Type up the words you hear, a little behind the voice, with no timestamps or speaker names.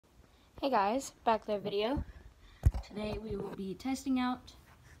Hey guys, back to the video. Today we will be testing out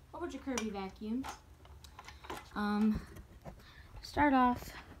a whole bunch of Kirby vacuums. Start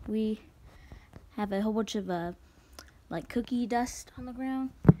off, we have a whole bunch of like cookie dust on the ground,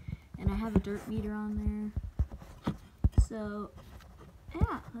 and I have a dirt meter on there. So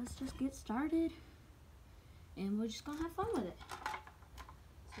yeah, let's just get started, and we're just gonna have fun with it.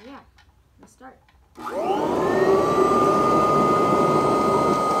 So yeah, let's start.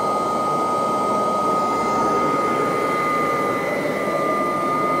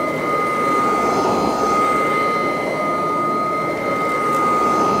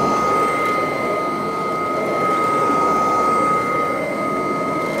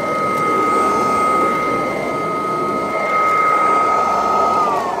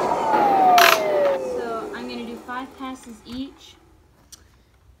 Passes each,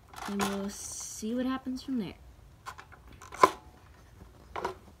 and we'll see what happens from there.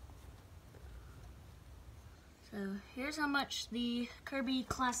 So here's how much the Kirby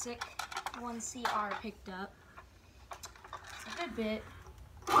Classic 1CR picked up. It's a good bit.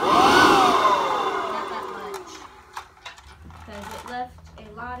 Not that much, because it left a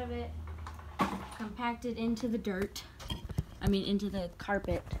lot of it compacted into the dirt. I mean into the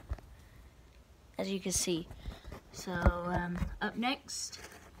carpet, as you can see. So, up next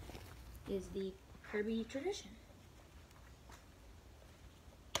is the Kirby Tradition.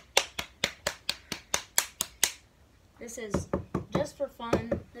 This is just for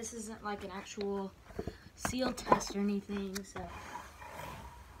fun. This isn't like an actual seal test or anything, so.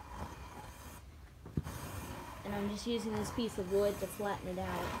 And I'm just using this piece of wood to flatten it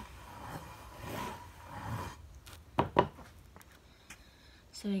out.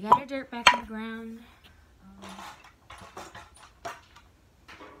 So we got our dirt back in the ground.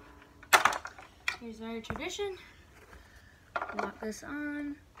 Here's our Tradition. Lock this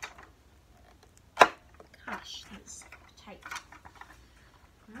on. Gosh, that's tight.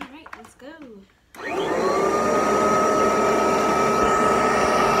 Alright, let's go.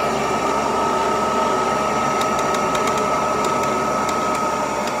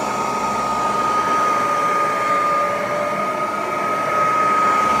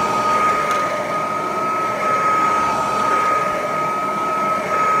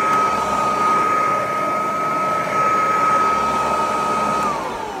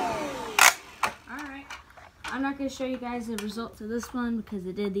 I'm not going to show you guys the results of this one because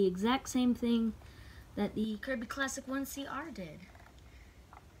it did the exact same thing that the Kirby Classic 1CR did.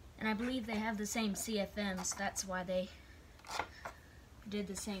 And I believe they have the same CFM, so that's why they did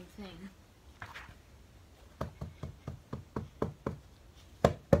the same thing.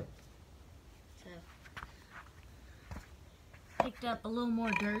 So, picked up a little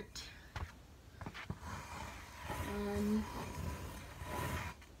more dirt.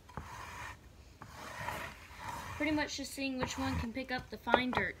 Pretty much just seeing which one can pick up the fine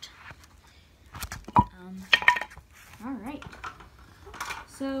dirt. Alright.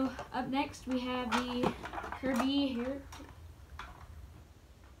 So, up next we have the Kirby here.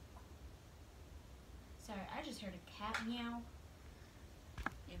 Sorry, I just heard a cat meow.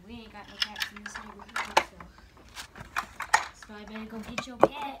 And we ain't got no cats in this neighborhood, so I better go get your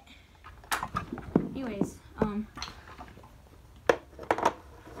cat. Anyways, alright,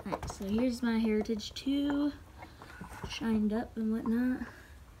 so here's my Heritage 2. Shined up and whatnot.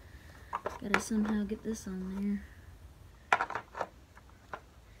 Gotta somehow get this on there.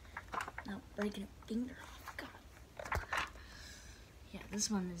 Not breaking a finger. God. Yeah,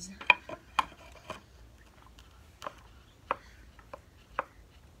 this one is.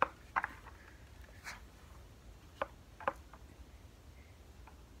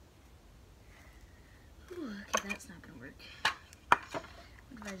 Ooh, okay, that's not gonna work.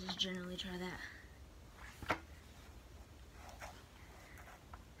 What if I just generally try that?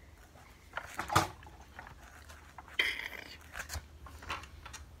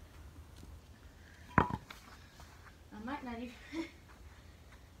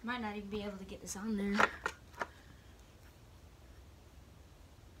 Might not even be able to get this on there.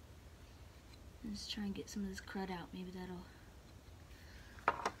 Just try and get some of this crud out. Maybe that'll.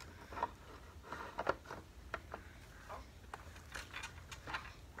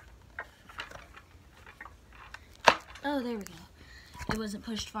 Oh, there we go. It wasn't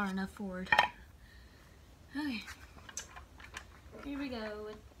pushed far enough forward. Okay. Here we go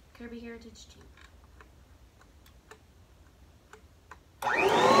with Kirby Heritage 2.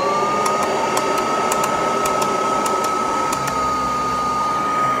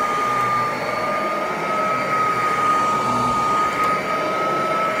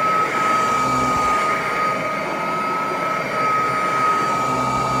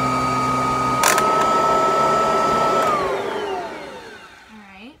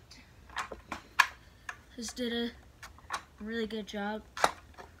 good job.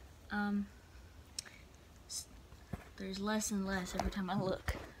 There's less and less every time I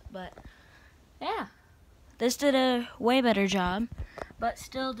look, but yeah, this did a way better job, but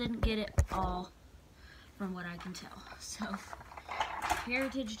still didn't get it all from what I can tell. So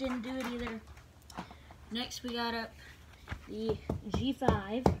Heritage didn't do it either. Next we got up the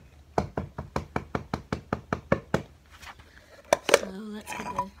G5. So let's get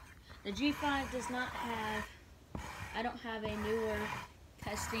the G5 does not have, I don't have a newer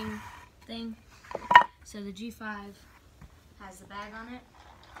testing thing. So the G5 has the bag on it.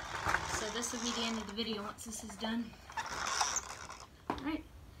 So this will be the end of the video once this is done. Alright,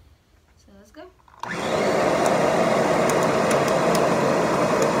 so let's go.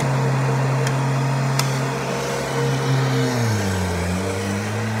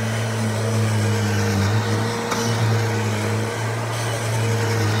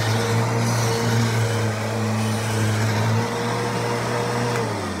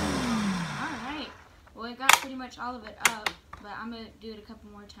 All of it up, but I'm gonna do it a couple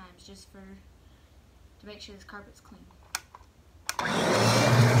more times just to make sure this carpet's clean.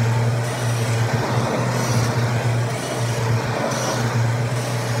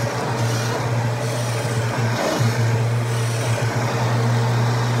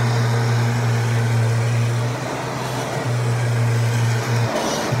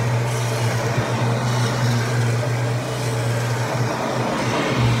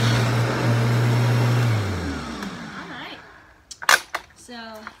 So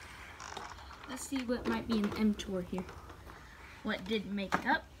let's see what might be an mTOR here. What didn't make it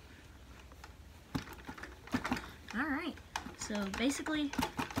up. Alright, so basically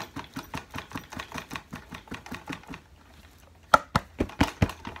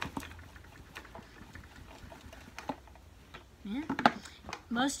yeah,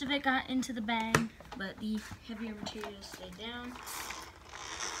 most of it got into the bag, but the heavier material stayed down.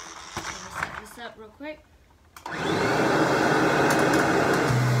 So we'll set this up real quick.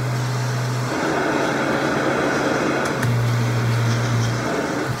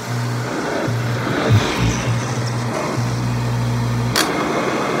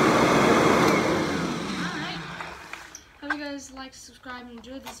 Like, subscribe, and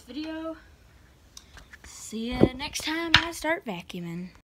enjoy this video. See you next time I start vacuuming.